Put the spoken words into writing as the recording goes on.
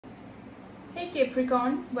Hey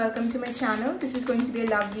Capricorn, welcome to my channel. This is going to be a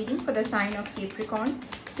love reading for the sign of Capricorn.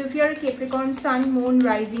 So if you're a Capricorn Sun, Moon,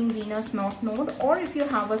 Rising, Venus, North Node, or if you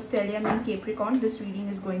have a stellium in Capricorn, this reading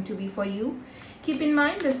is going to be for you. Keep in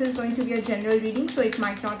mind, this is going to be a general reading, so it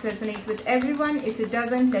might not resonate with everyone. If it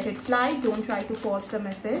doesn't, let it slide. Don't try to force the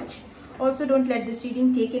message. Also, don't let this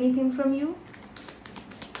reading take anything from you.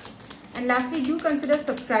 And lastly, do consider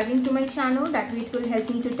subscribing to my channel. That way it will help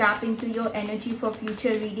me to tap into your energy for future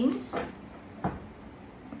readings.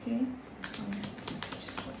 Okay.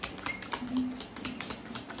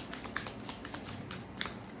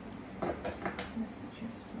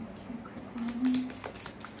 Messages from Capricorn.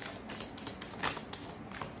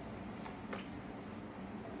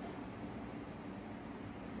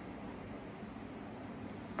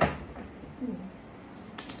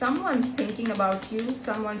 Someone's thinking about you,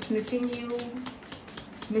 someone's missing you,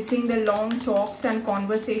 missing the long talks and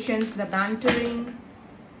conversations, the bantering.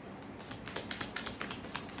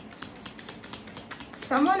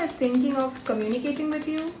 Someone is thinking of communicating with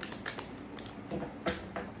you.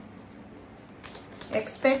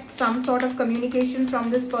 Expect some sort of communication from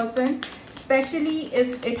this person, especially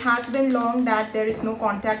if it has been long that there is no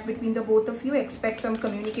contact between the both of you. Expect some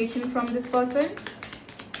communication from this person.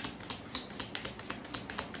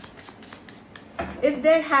 If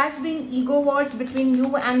there has been ego wars between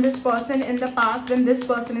you and this person in the past, then this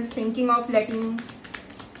person is thinking of letting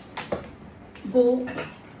go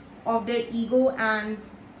of their ego and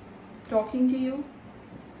talking to you.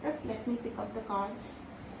 Just let me pick up the cards.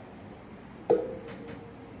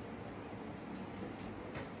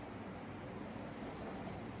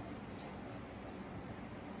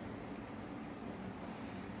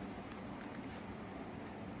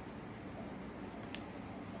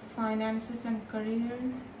 Finances and career.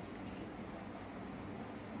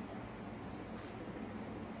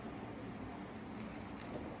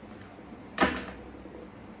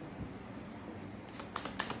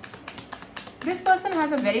 This person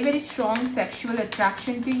has a very strong sexual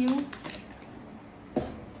attraction to you.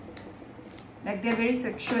 Like they're very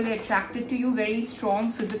sexually attracted to you, very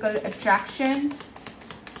strong physical attraction.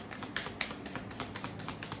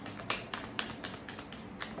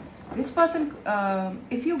 This person,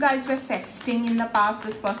 if you guys were sexting in the past,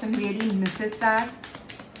 this person really misses that.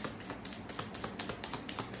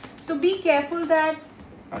 So be careful that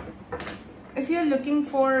if you're looking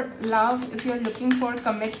for love, if you're looking for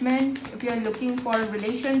commitment, if you're looking for a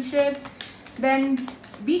relationship, then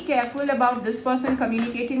be careful about this person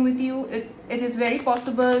communicating with you. It is very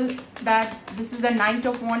possible that this is the Knight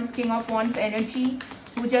of Wands, King of Wands energy,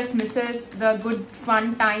 who just misses the good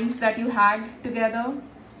fun times that you had together.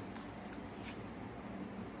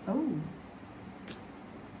 Oh,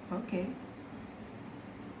 okay.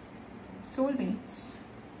 Soulmates.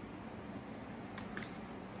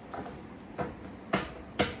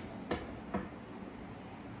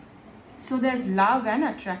 So there's love and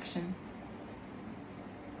attraction.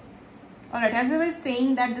 Alright, as I was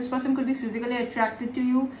saying that this person could be physically attracted to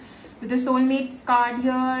you. With the soulmates card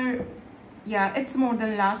here, yeah, it's more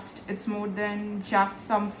than lust. It's more than just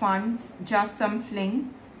some fun, just some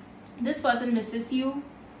fling. This person misses you.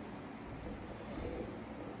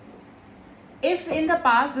 If in the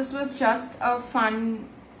past this was just a fun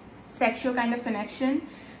sexual kind of connection,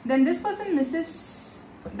 then this person misses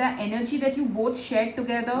the energy that you both shared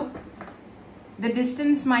together. The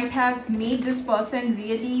distance might have made this person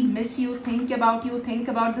really miss you, think about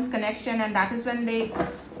this connection, and that is when they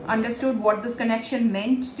understood what this connection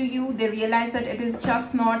meant to you. They realized that it is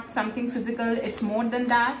just not something physical, it's more than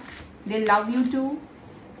that. They love you too.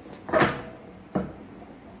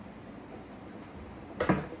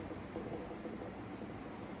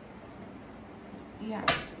 Yeah,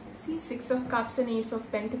 see, Six of Cups and Ace of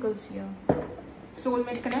Pentacles here.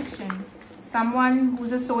 Soulmate connection. Someone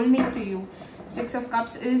who's a soulmate to you. Six of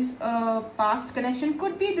Cups is a past connection.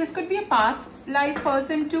 This could be a past life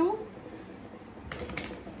person too.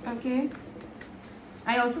 Okay.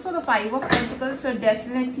 I also saw the Five of Pentacles, so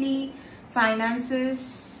definitely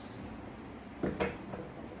finances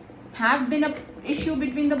have been an issue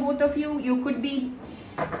between the both of you. You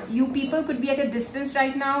people could be at a distance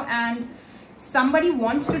right now, and somebody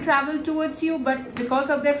wants to travel towards you, but because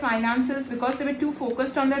of their finances, because they were too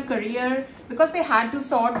focused on their career, because they had to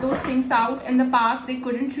sort those things out in the past, they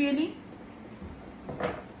couldn't really.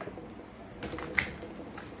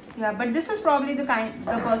 Yeah, but this is probably the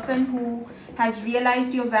person who has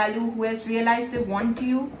realized your value, who has realized they want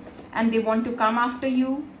you and they want to come after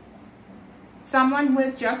you. Someone who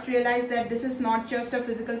has just realized that this is not just a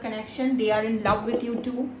physical connection, they are in love with you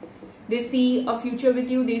too. They see a future with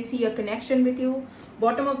you. They see a connection with you.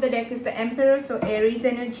 Bottom of the deck is the Emperor, so Aries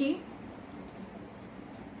energy.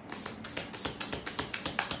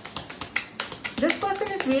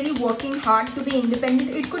 is really working hard to be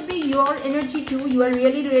independent. It could be your energy too. You are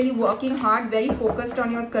really working hard, very focused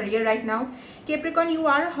on your career right now. Capricorn, you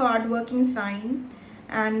are a hard-working sign,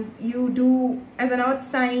 and you do, as an earth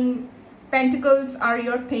sign, Pentacles are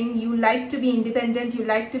your thing. You like to be independent. You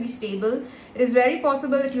like to be stable. It is very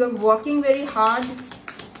possible that you are working very hard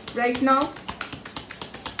right now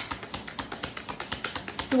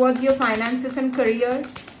towards your finances and career.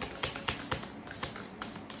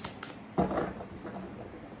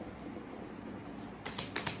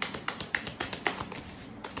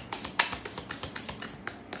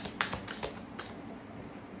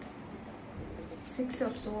 Six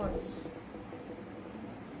of Swords.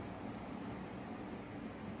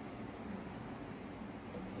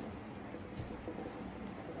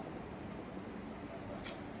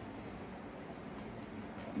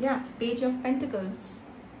 Yeah, Page of Pentacles.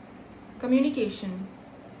 Communication.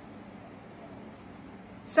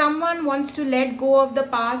 Someone wants to let go of the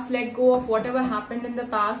past, let go of whatever happened in the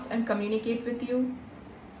past and communicate with you.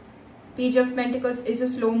 Page of Pentacles is a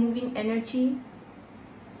slow moving energy,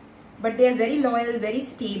 but they are very loyal, very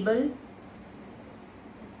stable.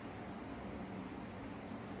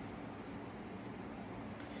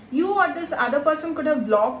 You or this other person could have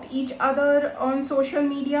blocked each other on social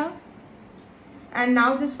media, and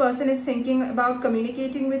now this person is thinking about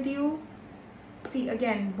communicating with you. See,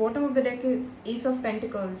 again, bottom of the deck is Ace of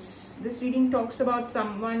Pentacles. This reading talks about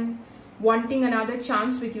someone wanting another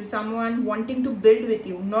chance with you, someone wanting to build with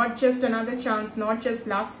you, not just another chance, not just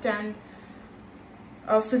lust and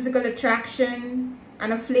a physical attraction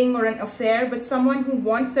and a fling or an affair, but someone who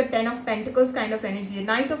wants the 10 of Pentacles kind of energy. The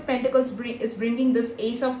Knight of Pentacles is bringing this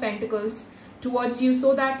Ace of Pentacles towards you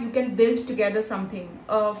so that you can build together something,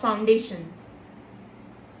 a foundation.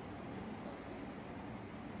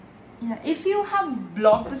 Yeah, if you have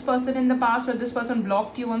blocked this person in the past, or this person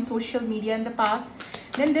blocked you on social media in the past,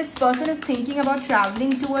 then this person is thinking about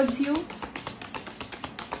traveling towards you.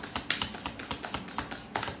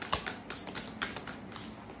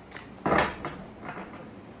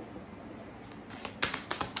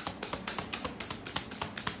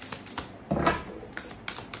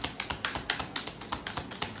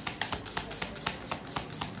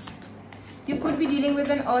 You could be dealing with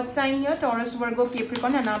an earth sign here, Taurus, Virgo,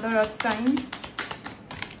 Capricorn, another earth sign.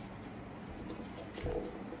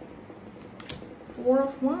 Four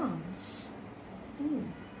of Wands.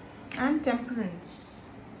 And Temperance.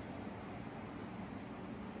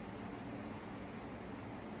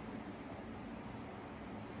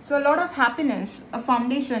 So a lot of happiness, a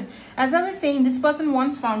foundation. As I was saying, this person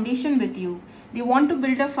wants foundation with you. They want to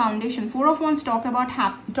build a foundation. Four of Wands talks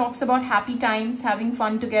about happy times, having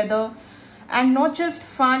fun together. And not just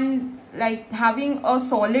fun, like having a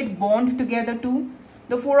solid bond together too.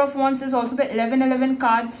 The Four of Wands is also the 11-11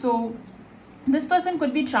 card. So this person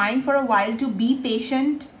could be trying for a while to be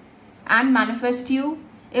patient and manifest you.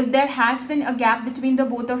 If there has been a gap between the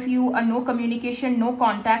both of you, a no communication, no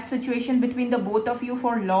contact situation between the both of you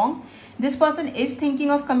for long, this person is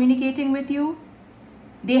thinking of communicating with you.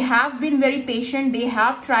 They have been very patient. They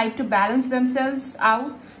have tried to balance themselves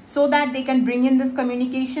out so that they can bring in this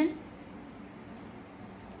communication.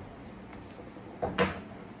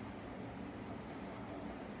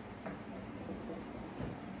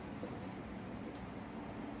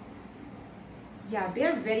 Yeah, they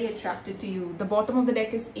are very attracted to you. The bottom of the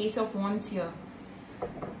deck is Ace of Wands here.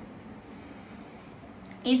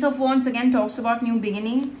 Ace of Wands again talks about new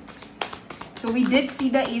beginning. So we did see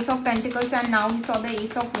the Ace of Pentacles and now we saw the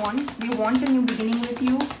Ace of Wands. They want a new beginning with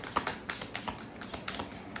you.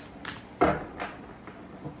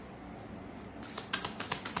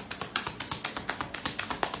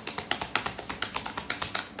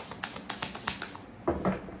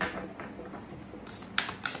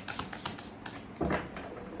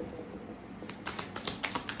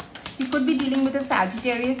 You could be dealing with a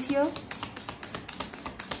Sagittarius here.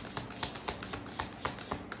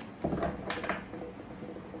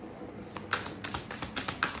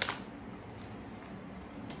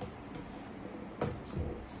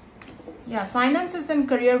 Yeah, finances and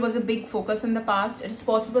career was a big focus in the past. It's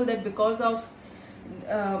possible that because of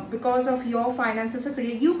your finances or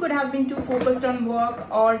career, you could have been too focused on work,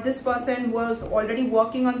 or this person was already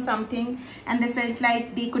working on something and they felt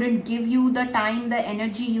like they couldn't give you the time, the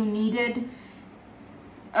energy you needed,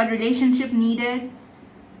 a relationship needed.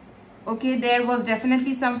 Okay, there was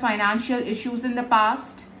definitely some financial issues in the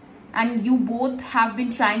past and you both have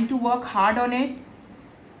been trying to work hard on it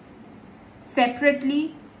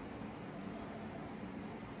separately.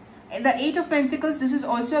 The Eight of Pentacles, this is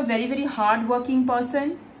also a very hard working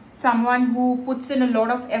person. Someone who puts in a lot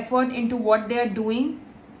of effort into what they are doing.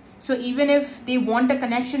 So even if they want a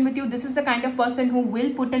connection with you, this is the kind of person who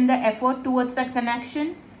will put in the effort towards that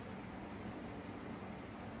connection.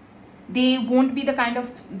 They aren't the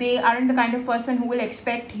kind of person who will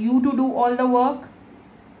expect you to do all the work.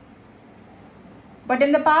 But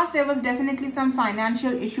in the past, there was definitely some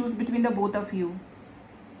financial issues between the both of you.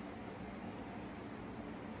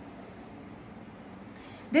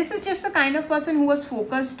 This is just the kind of person who was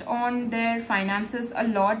focused on their finances a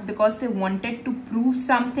lot because they wanted to prove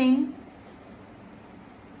something.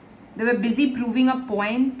 They were busy proving a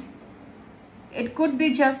point. It could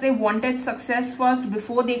be just they wanted success first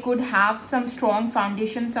before they could have some strong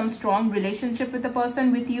foundation, some strong relationship with the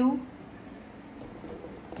person, with you.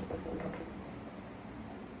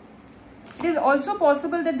 It is also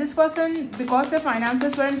possible that this person, because their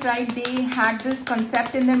finances weren't right, they had this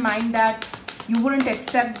concept in their mind that you wouldn't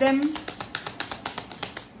accept them.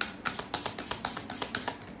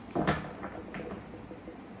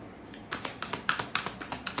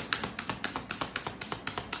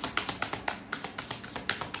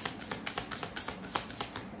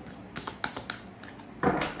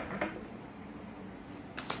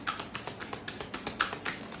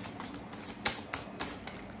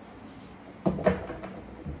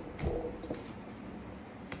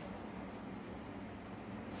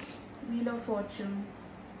 Wheel of Fortune,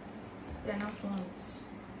 10 of Wands.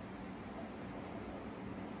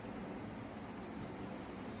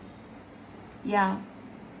 Yeah,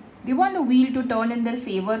 they want the wheel to turn in their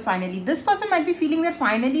favor finally. This person might be feeling that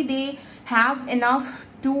finally they have enough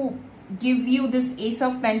to give you this Ace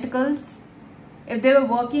of Pentacles. If they were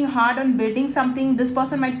working hard on building something, this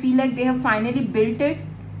person might feel like they have finally built it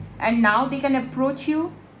and now they can approach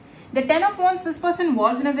you. The 10 of Wands, this person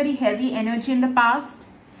was in a very heavy energy in the past.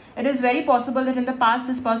 It is very possible that in the past,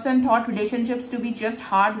 this person thought relationships to be just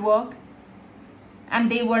hard work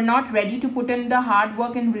and they were not ready to put in the hard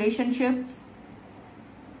work in relationships.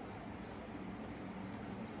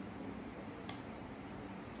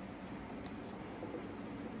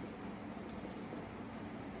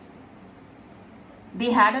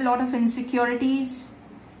 They had a lot of insecurities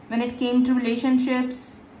when it came to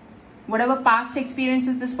relationships. Whatever past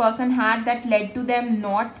experiences this person had that led to them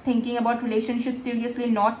not thinking about relationships seriously,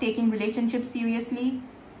 not taking relationships seriously.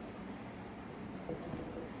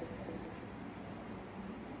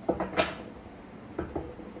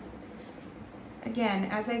 Again,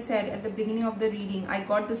 as I said at the beginning of the reading, I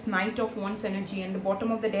got this Knight of Wands energy and the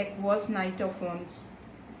bottom of the deck was Knight of Wands.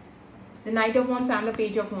 The Knight of Wands and the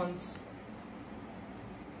Page of Wands.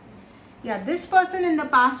 Yeah, this person in the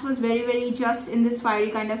past was very just in this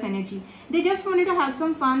fiery kind of energy. They just wanted to have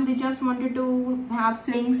some fun. They just wanted to have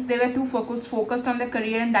flings. They were too focused on their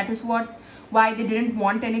career, and that is why they didn't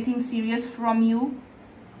want anything serious from you.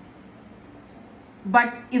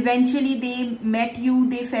 But eventually they met you.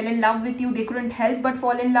 They fell in love with you. They couldn't help but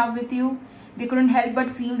fall in love with you. They couldn't help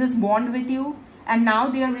but feel this bond with you. And now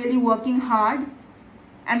they are really working hard.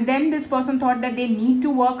 And then this person thought that they need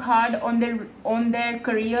to work hard on their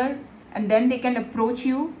career. And then they can approach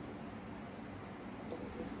you.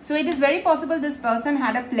 So it is very possible this person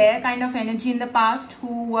had a player kind of energy in the past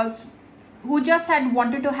who just had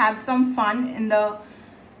wanted to have some fun in the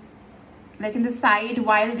side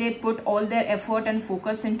while they put all their effort and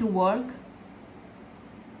focus into work.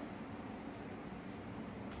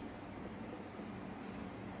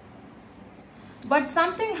 But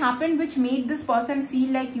something happened which made this person feel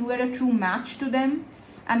like you were a true match to them,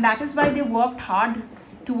 and that is why they worked hard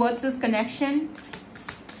towards this connection.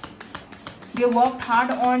 They worked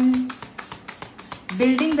hard on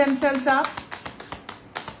building themselves up.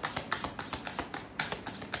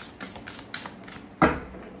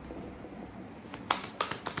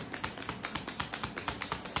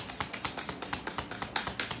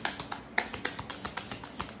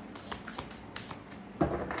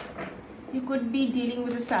 You could be dealing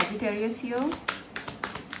with a Sagittarius here.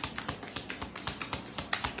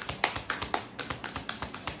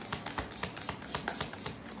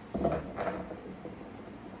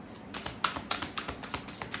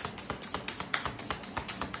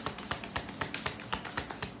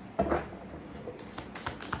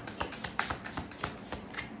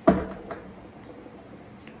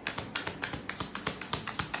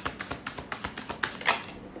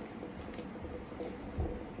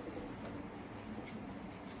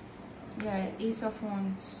 Yeah, Ace of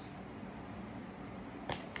Wands,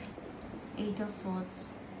 8 of Swords.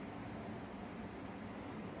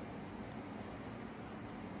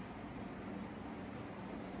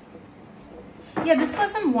 Yeah, this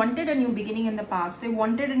person wanted a new beginning in the past. They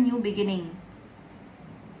wanted a new beginning.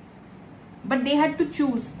 But they had to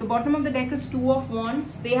choose. The bottom of the deck is 2 of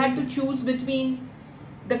Wands. They had to choose between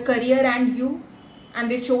the career and you, and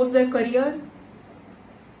they chose their career.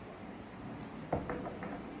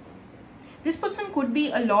 This person could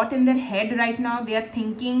be a lot in their head right now. They are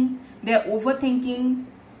thinking, they are overthinking.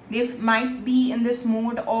 They might be in this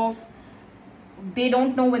mode of they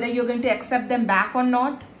don't know whether you're going to accept them back or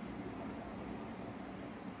not.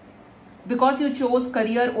 Because you chose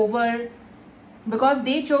career over, because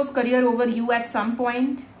they chose career over you at some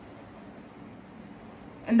point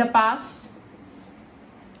in the past.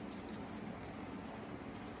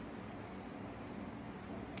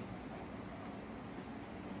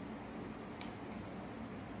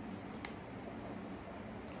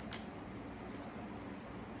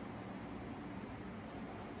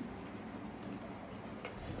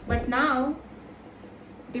 But now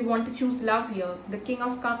they want to choose love here. The King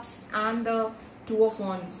of Cups and the Two of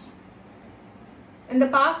Wands. In the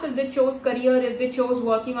past, if they chose career, if they chose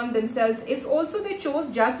working on themselves, if also they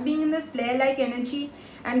chose just being in this player-like energy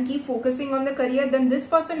and keep focusing on the career, then this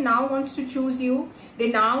person now wants to choose you. They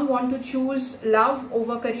now want to choose love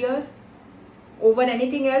over career, over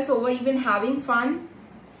anything else, over even having fun.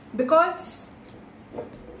 Because,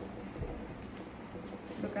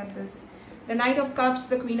 look at this. The Knight of Cups,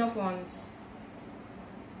 the Queen of Wands.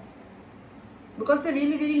 Because they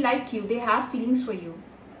really, really like you. They have feelings for you.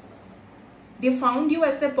 They found you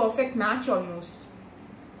as their perfect match almost.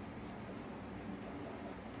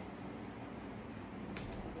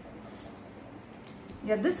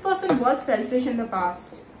 Yeah, this person was selfish in the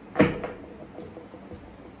past.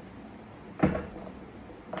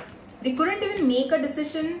 They couldn't even make a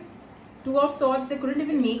decision. Two of Swords, they couldn't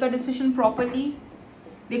even make a decision properly.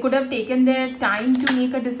 They could have taken their time to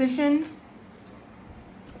make a decision.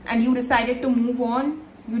 And you decided to move on.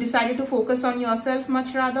 You decided to focus on yourself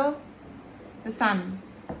much rather. The Sun.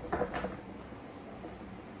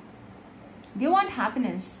 They want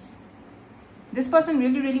happiness. This person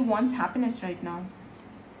really, really wants happiness right now.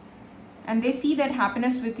 And they see that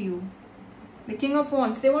happiness with you. The King of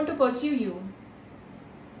Wands, they want to pursue you.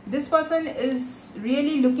 This person is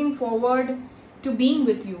really looking forward to being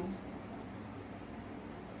with you.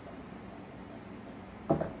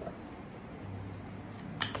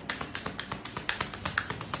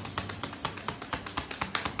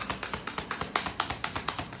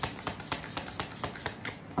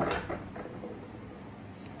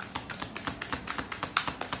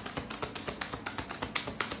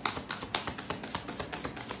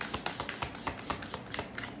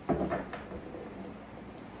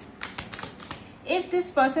 If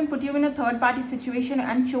this person put you in a third party situation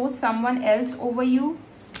and chose someone else over you,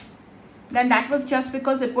 then that was just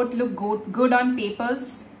because it would look good on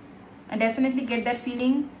papers. I definitely get that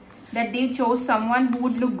feeling that they chose someone who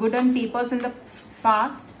would look good on papers in the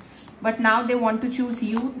past, but now they want to choose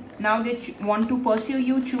you. Now they want to pursue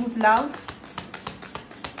you, choose love.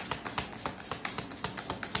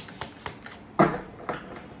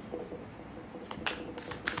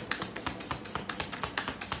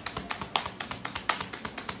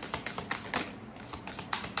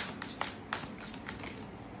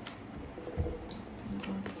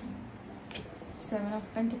 Seven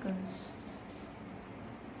of Pentacles.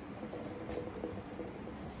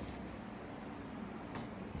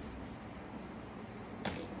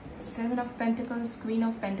 Seven of Pentacles, Queen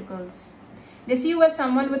of Pentacles. They see you as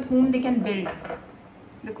someone with whom they can build.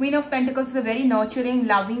 The Queen of Pentacles is a very nurturing,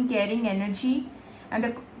 loving, caring energy. And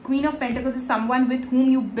the Queen of Pentacles is someone with whom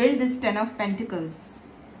you build this Ten of Pentacles.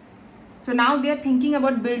 So now they are thinking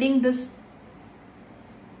about building this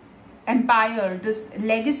empire, this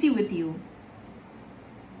legacy with you.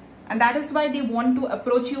 And that is why they want to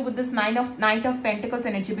approach you with this Knight of Pentacles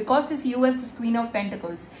energy. Because this US is Queen of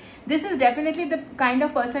Pentacles. This is definitely the kind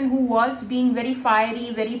of person who was being very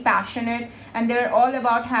fiery, very passionate. And they're all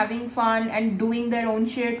about having fun and doing their own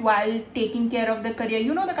shit while taking care of the career.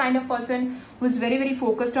 You know, the kind of person who's very, very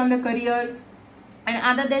focused on the career. And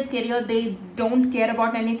other than career, they don't care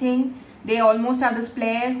about anything. They almost are this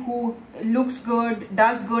player who looks good,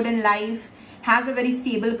 does good in life, has a very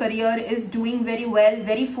stable career, is doing very well,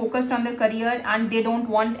 very focused on their career, and they don't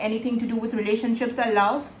want anything to do with relationships or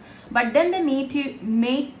love. But then they meet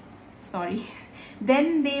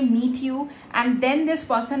you, and then this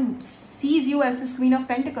person sees you as this Queen of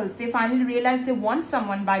Pentacles. They finally realize they want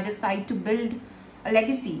someone by their side to build a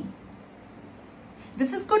legacy.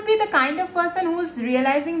 Could be the kind of person who's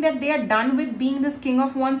realizing that they are done with being this King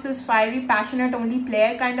of Wands, this fiery, passionate, only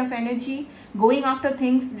player kind of energy, going after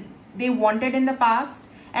things they wanted in the past,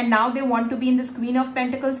 and now they want to be in this Queen of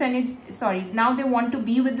Pentacles energy. Now they want to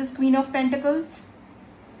be with this Queen of Pentacles.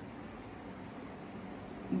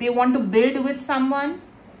 They want to build with someone.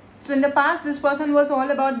 So in the past, this person was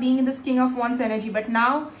all about being in this King of Wands energy, but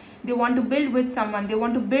now they want to build with someone. They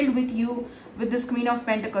want to build with you, with this Queen of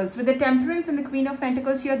Pentacles. With the Temperance and the Queen of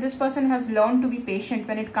Pentacles here, this person has learned to be patient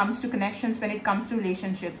when it comes to connections, when it comes to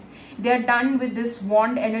relationships. They are done with this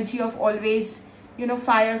wand energy of always, you know,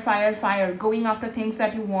 fire, fire, fire, going after things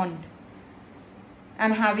that you want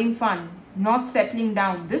and having fun, not settling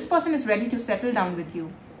down. This person is ready to settle down with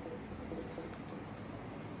you.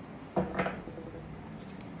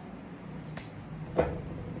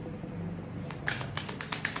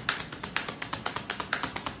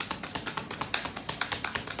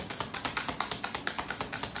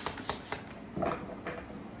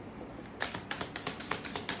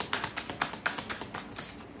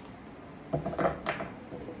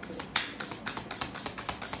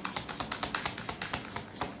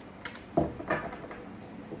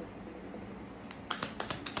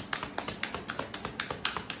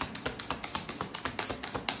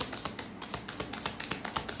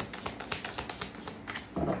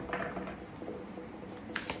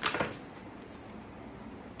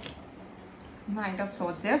 Knight of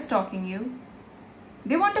Swords, they're stalking you.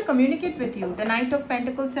 They want to communicate with you. The Knight of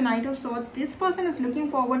Pentacles, the Knight of Swords, this person is looking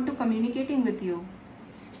forward to communicating with you.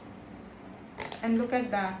 And look at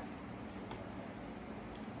that.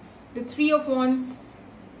 The Three of Wands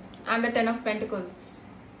and the Ten of Pentacles.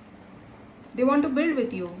 They want to build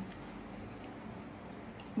with you.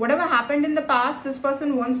 Whatever happened in the past, this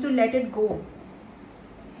person wants to let it go.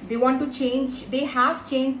 They want to change. They have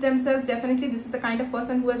changed themselves. Definitely, this is the kind of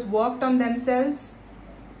person who has worked on themselves.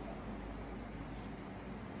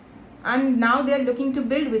 And now they are looking to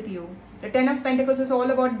build with you. The Ten of Pentacles is all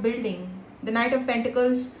about building. The Knight of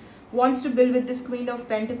Pentacles wants to build with this Queen of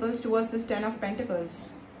Pentacles towards this Ten of Pentacles.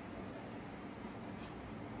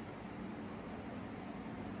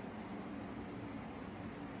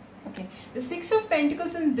 Okay. The Six of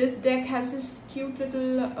Pentacles in this deck has this cute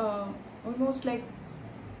little, almost like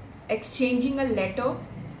exchanging a letter.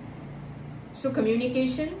 So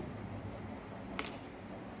communication.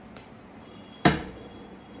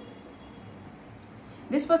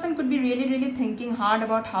 This person could be really thinking hard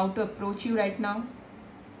about how to approach you right now.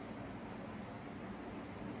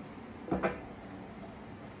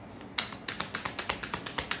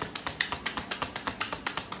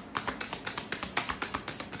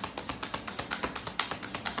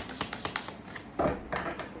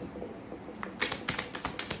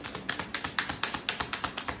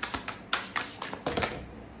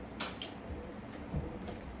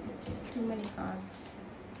 Too many cards.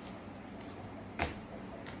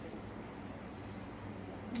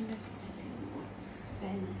 Let's see what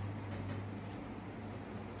fell.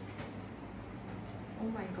 Oh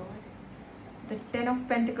my god. The Ten of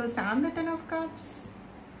Pentacles and the Ten of Cups.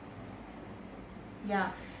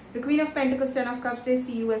 Yeah. The Queen of Pentacles, Ten of Cups, they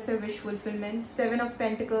see you as a wish fulfillment. Seven of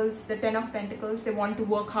Pentacles, the Ten of Pentacles, they want to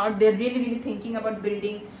work hard. They're really thinking about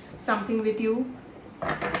building something with you.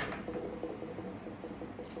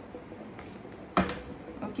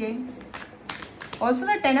 Okay. Also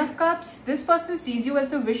the Ten of Cups, this person sees you as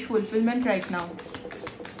the wish fulfillment right now.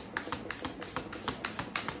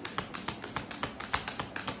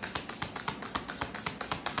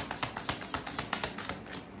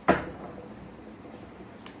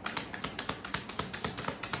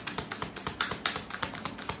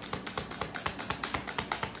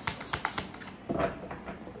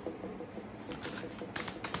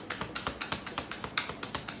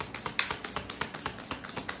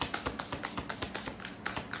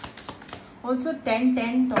 Also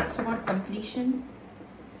 10-10 talks about completion.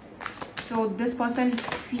 So this person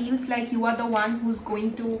feels like you are the one who's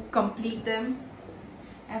going to complete them.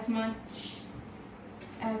 As much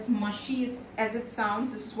as mushy as it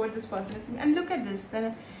sounds, this is what this person is thinking. And look at this,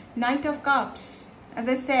 the Knight of Cups. As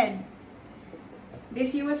I said, they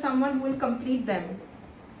see you as someone who will complete them.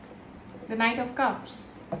 The Knight of Cups.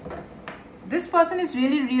 This person is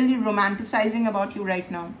really romanticizing about you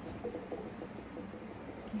right now.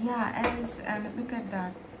 Yeah, and look at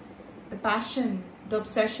that. The passion, the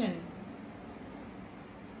obsession.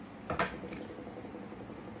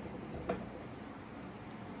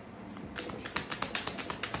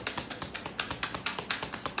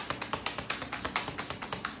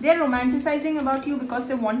 They're romanticizing about you because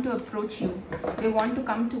they want to approach you. They want to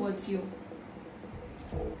come towards you.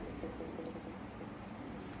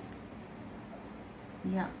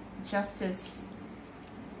 Yeah, Justice.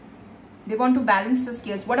 They want to balance the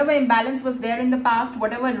scales. Whatever imbalance was there in the past,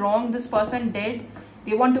 whatever wrong this person did,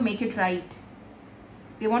 they want to make it right.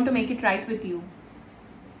 They want to make it right with you.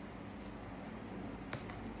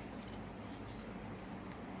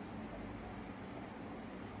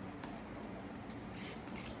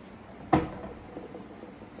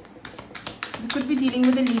 could be dealing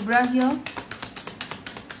with a Libra here.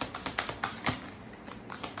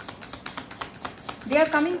 They are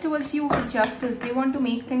coming towards you with justice. They want to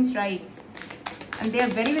make things right. And they are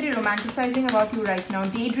very, very romanticizing about you right now.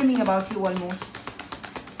 Daydreaming about you almost.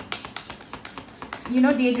 You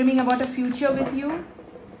know, daydreaming about a future with you.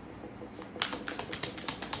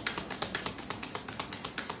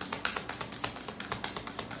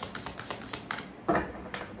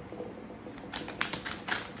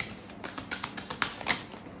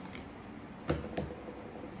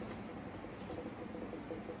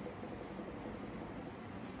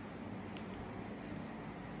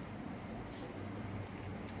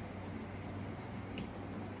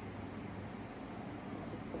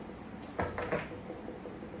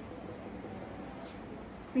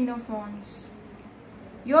 Queen of Wands.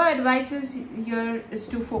 Your advice here is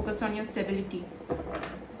to focus on your stability.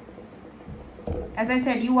 As I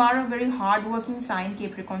said, you are a very hard-working sign,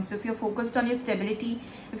 Capricorn. So if you're focused on your stability,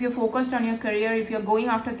 if you're focused on your career, if you're going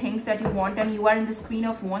after things that you want, and you are in this Queen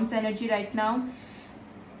of Wands energy right now,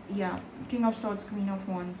 yeah, King of Swords, Queen of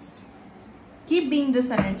Wands. Keep being this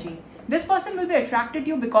energy. This person will be attracted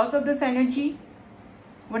to you because of this energy.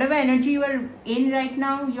 Whatever energy you are in right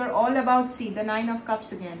now, you're all about, see, the 9 of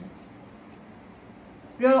Cups again.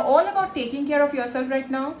 You're all about taking care of yourself right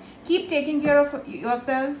now. Keep taking care of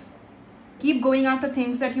yourself. Keep going after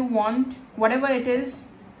things that you want, whatever it is.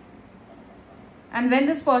 And when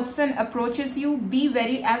this person approaches you, be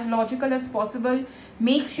very as logical as possible.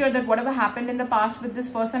 Make sure that whatever happened in the past with this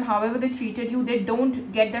person, however they treated you, they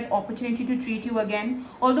don't get that opportunity to treat you again.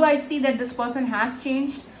 Although I see that this person has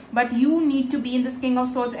changed, but you need to be in this King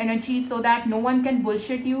of Swords energy so that no one can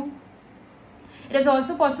bullshit you. It is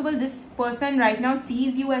also possible this person right now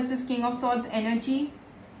sees you as this King of Swords energy.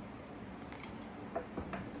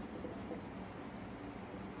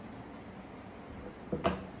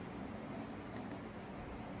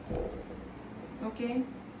 Okay.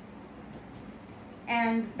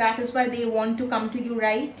 And that is why they want to come to you,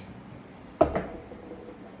 right?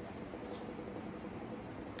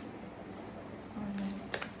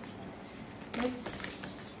 Let's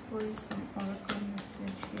pull some oracle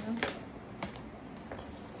message here.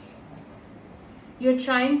 You're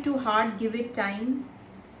trying too hard, give it time.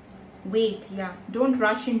 Wait, yeah. Don't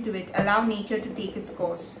rush into it. Allow nature to take its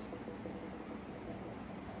course.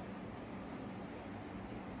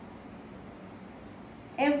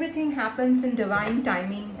 Everything happens in divine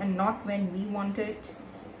timing and not when we want it.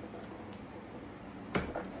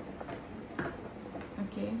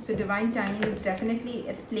 Okay, so divine timing is definitely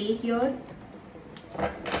at play here.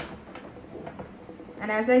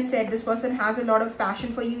 And as I said, this person has a lot of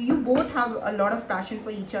passion for you. You both have a lot of passion for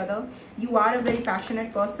each other. You are a very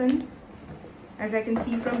passionate person, as I can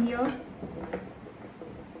see from here.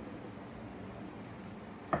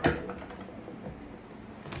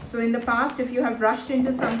 So in the past, if you have rushed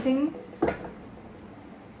into something,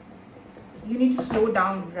 you need to slow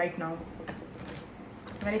down right now.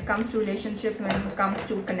 When it comes to relationships, when it comes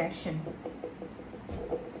to connection.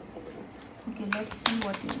 Okay, let's see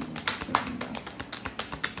what you need to surrender.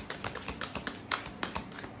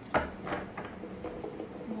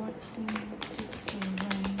 What you need to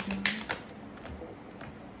surrender.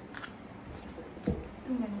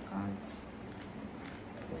 Too many cards.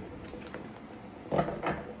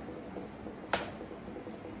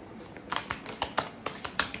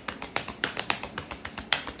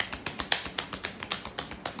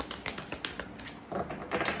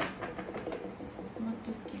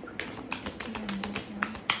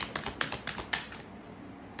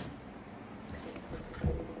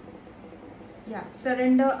 Yeah,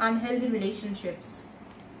 surrender unhealthy relationships.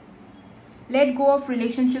 Let go of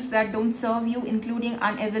relationships that don't serve you, including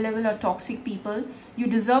unavailable or toxic people. You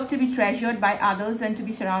deserve to be treasured by others and to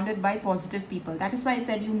be surrounded by positive people. That is why I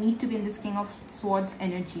said you need to be in this King of Swords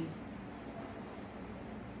energy.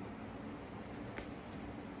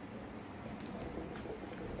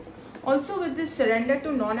 Also with this surrender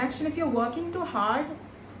to non-action, if you're working too hard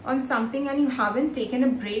on something and you haven't taken a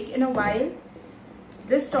break in a while,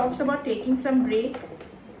 this talks about taking some break.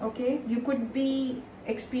 Okay, you could be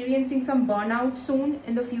experiencing some burnout soon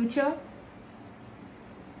in the future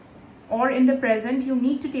or in the present. You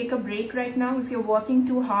need to take a break right now. If you're working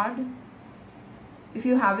too hard, if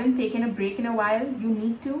you haven't taken a break in a while, you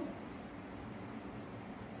need to.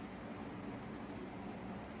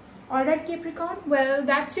 Alright Capricorn, well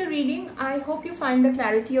that's your reading. I hope you find the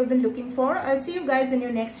clarity you've been looking for. I'll see you guys in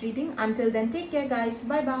your next reading. Until then, take care guys.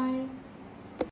 Bye bye.